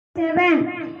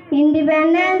7.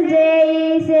 Independence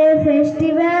Day is a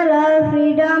festival of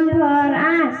freedom for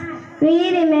us. We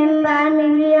remember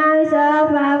millions of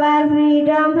our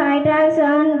freedom fighters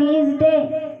on this day.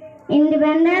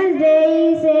 Independence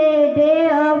Day is a day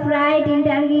of pride,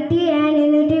 integrity and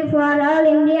unity for all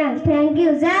Indians. Thank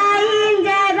you. Jai Hind,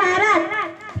 Jai Bharat.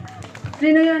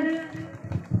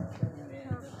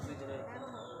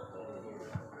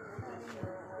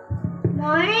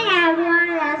 Morning everyone,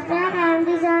 respect and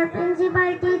deserve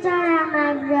principal, teacher and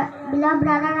my beloved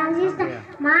brother and sister.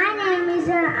 My name is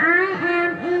I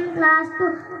am in class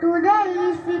 2. Today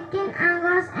is 15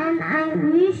 August and I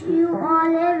wish you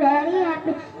all a very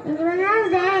happy Independence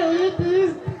Day. It is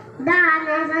the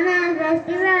national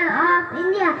festival of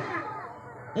India.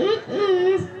 It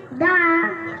is the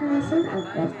national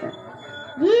festival.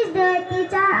 This day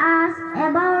teaches us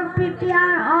about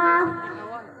prepare of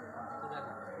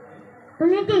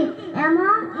unity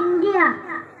among India.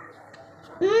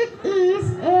 It is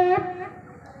a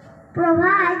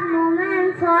proud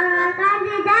moment for our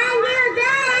country. Thank you,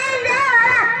 Jai Hind, Jai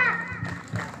Bharat.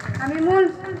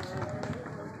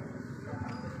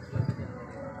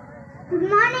 Good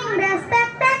morning,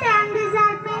 respected and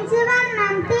deserved principal,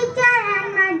 ma'am, teacher, and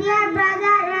my dear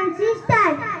brother and sister.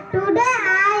 Today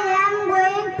I am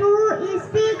going to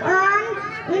speak on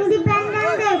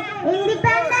Independence Day.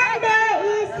 Independence Day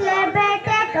is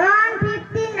celebrated on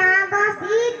 15 August.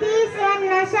 It is a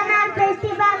national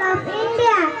festival of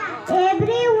India.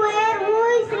 Everywhere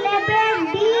we celebrate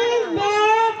this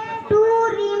day to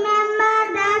remember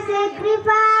the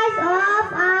sacrifice of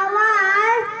our